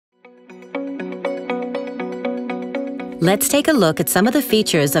Let's take a look at some of the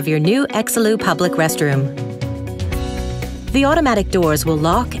features of your new Exeloo public restroom. The automatic doors will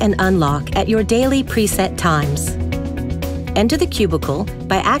lock and unlock at your daily preset times. Enter the cubicle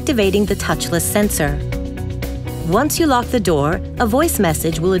by activating the touchless sensor. Once you lock the door, a voice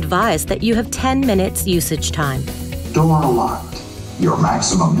message will advise that you have 10 minutes usage time. Door locked. Your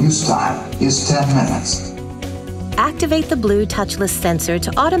maximum use time is 10 minutes. Activate the blue touchless sensor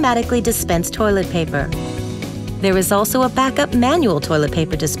to automatically dispense toilet paper. There is also a backup manual toilet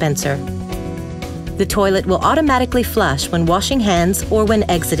paper dispenser. The toilet will automatically flush when washing hands or when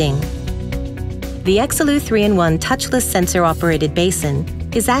exiting. The Exeloo 3-in-1 touchless sensor-operated basin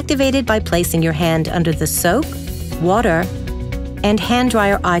is activated by placing your hand under the soap, water, and hand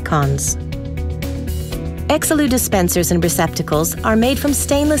dryer icons. Exeloo dispensers and receptacles are made from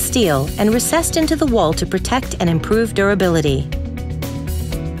stainless steel and recessed into the wall to protect and improve durability.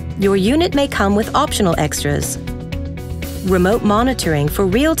 Your unit may come with optional extras: remote monitoring for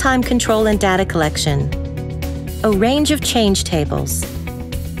real-time control and data collection, a range of change tables,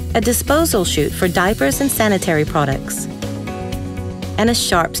 a disposal chute for diapers and sanitary products, and a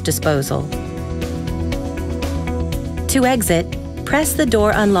sharps disposal. To exit, press the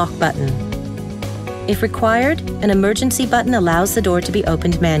door unlock button. If required, an emergency button allows the door to be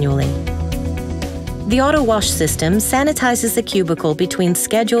opened manually. The auto wash system sanitizes the cubicle between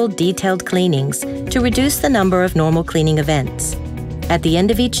scheduled detailed cleanings to reduce the number of normal cleaning events. At the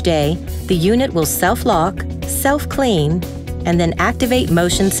end of each day, the unit will self-lock, self-clean, and then activate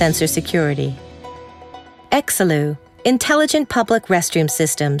motion sensor security. Exeloo, intelligent public restroom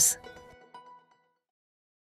systems.